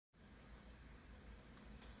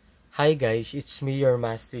Hi guys, it's me, your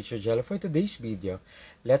math teacher Jello. For today's video,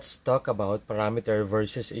 let's talk about parameter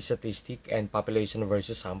versus a statistic and population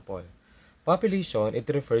versus sample. Population, it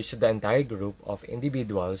refers to the entire group of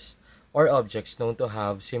individuals or objects known to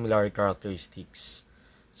have similar characteristics.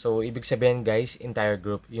 So, ibig sabihin guys, entire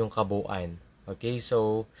group yung kabuuan. Okay,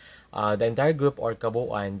 so the entire group or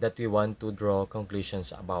kabuuan that we want to draw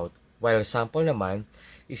conclusions about. While sample naman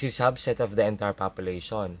is a subset of the entire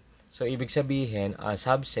population. So, ibig sabihin,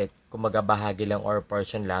 subset, kumbaga bahagi lang or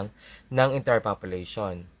portion lang ng entire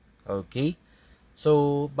population. Okay?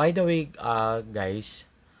 So, by the way, guys,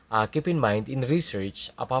 keep in mind, in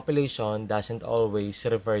research, a population doesn't always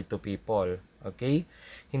refer to people. Okay?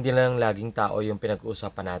 Hindi lang laging tao yung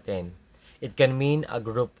pinag-uusapan natin. It can mean a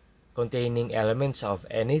group containing elements of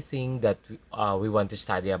anything that we want to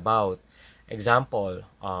study about. Example,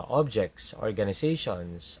 objects,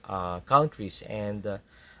 organizations, countries, and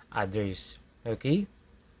others. Okay?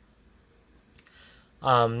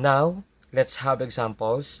 Now, let's have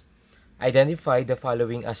examples. Identify the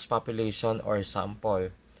following as population or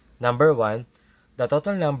sample. Number 1, the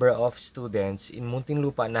total number of students in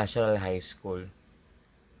Muntinlupa National High School.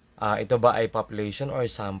 Ito ba ay population or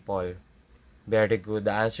sample? Very good.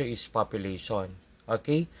 The answer is population.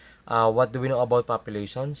 Okay? What do we know about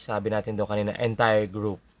population? Sabi natin doon kanina, entire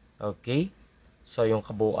group. Okay? So, yung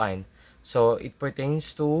kabuuan. So, it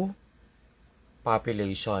pertains to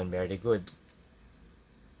population. Very good.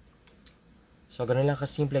 So, ganun lang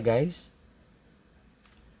kasimple, guys.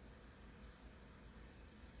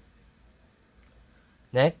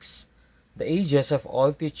 Next, the ages of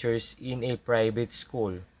all teachers in a private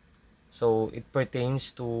school. So, it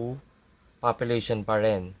pertains to population pa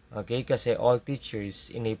rin. Okay? Kasi all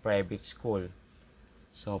teachers in a private school.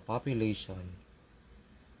 So, population.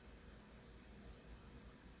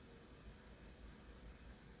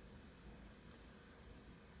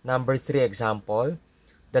 Number 3 example,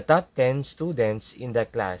 the top 10 students in the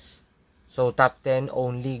class. So, top 10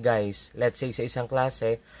 only, guys. Let's say sa isang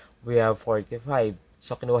klase, we have 45.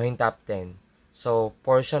 So, kinuha yung top 10. So,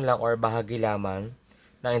 portion lang or bahagi lamang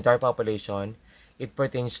ng entire population. It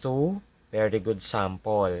pertains to very good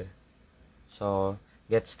sample. So,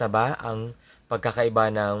 gets na ba ang pagkakaiba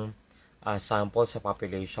ng sample sa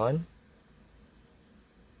population?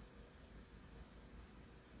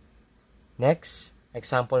 Next,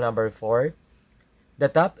 example number 4. The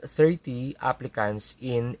top 30 applicants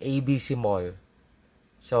in ABC Mall.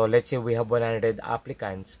 So, let's say we have 100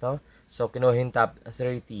 applicants, no? So, kinuha yung top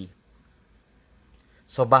 30.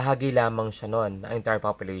 So, bahagi lamang siya nun, ang entire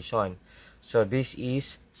population. So, this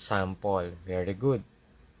is sample. Very good.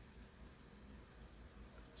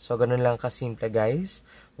 So, ganun lang kasimple, guys.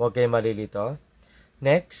 Huwag kayong malilito.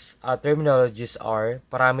 Next, terminologies are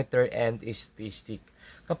parameter and statistic.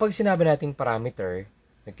 Kapag sinabi nating parameter,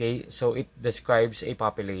 okay, so it describes a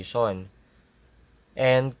population.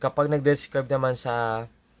 And kapag nag-describe naman sa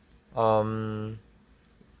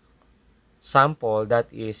sample, that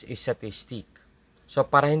is a statistic. So,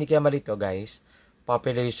 para hindi kayo malito, guys,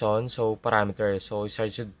 population, so parameter, so it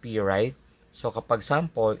starts with P, right? So, kapag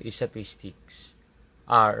sample is statistics.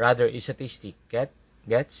 Rather, is statistic.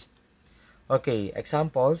 Gets? Okay,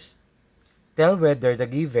 examples. Tell whether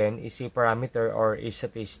the given is a parameter or a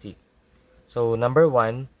statistic. So, number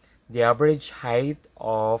 1, the average height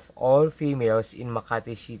of all females in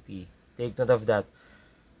Makati City. Take note of that.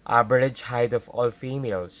 Average height of all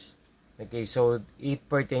females. Okay, so it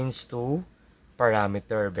pertains to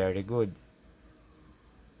parameter. Very good.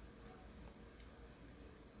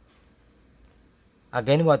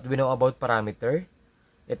 Again, what we know about parameter?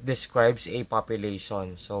 It describes a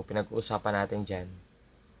population. So, pinag-uusapan natin dyan.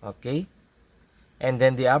 Okay? And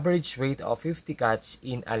then, the average weight of 50 cats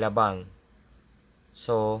in Alabang.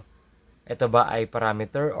 So, ito ba ay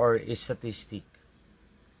parameter or statistic?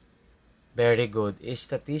 Very good.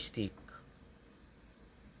 Statistic.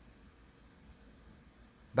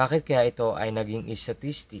 Bakit kaya ito ay naging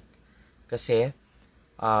statistic? Kasi,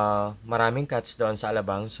 maraming cats doon sa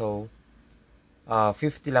Alabang. So, 50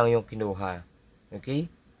 lang yung kinuha.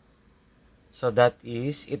 Okay? So, that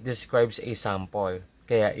is, it describes a sample.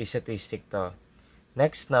 Kaya, statistic to.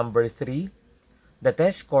 Next, number 3. The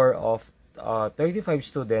test score of 35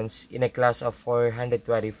 students in a class of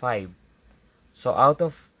 425. So, out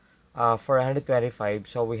of 425,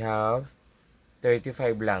 so we have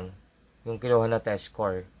 35 lang yung kinuha na test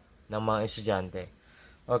score ng mga estudyante.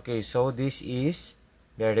 Okay, so this is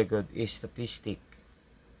very good, is statistic.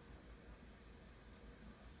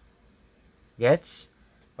 Gets?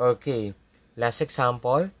 Okay, last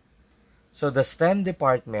example. So, the STEM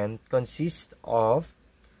department consists of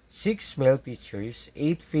 6 male teachers,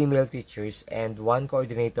 8 female teachers, and 1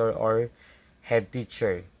 coordinator or head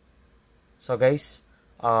teacher. So guys,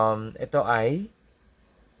 ito ay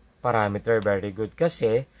parameter. Very good.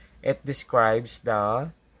 Kasi it describes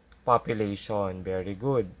the population. Very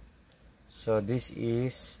good. So this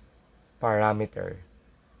is parameter.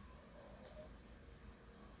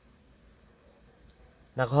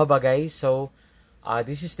 Nakuha ba guys? So,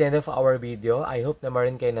 this is the end of our video. I hope na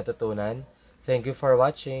marin kayo natutunan. Thank you for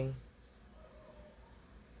watching.